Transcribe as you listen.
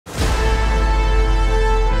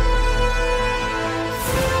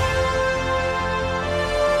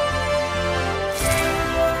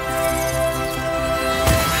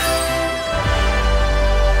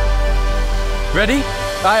Ready?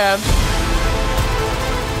 I am.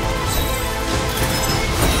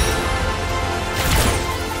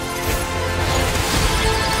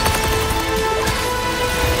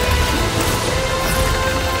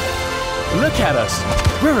 Look at us!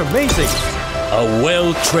 We're amazing! A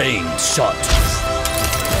well-trained shot.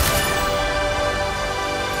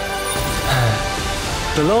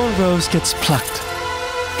 The lone rose gets plucked.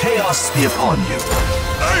 Chaos be upon you.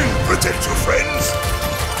 I'll protect you, friends.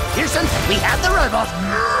 Pearson, we have the robot.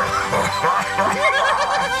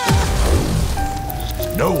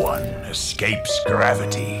 No one escapes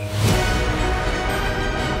gravity.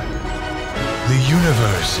 The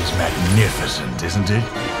universe is magnificent, isn't it?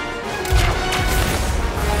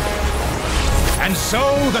 And so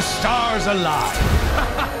the stars align.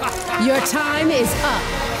 Your time is up.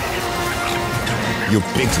 You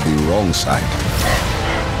picked the wrong side.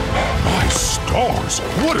 My stars,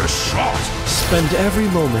 what a shot! Spend every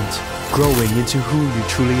moment growing into who you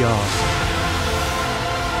truly are.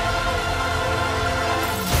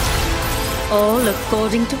 All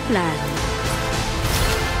according to plan.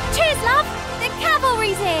 Cheers, love! The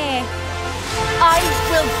cavalry's here! I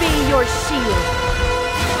will be your shield.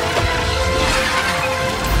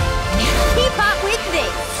 Keep up with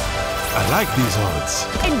this! I like these odds.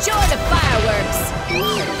 Enjoy the fireworks!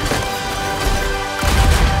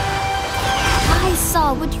 I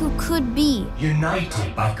saw what you could be.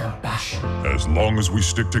 United by compassion. As long as we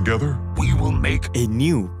stick together, we will make A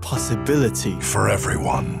new possibility. for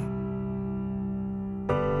everyone.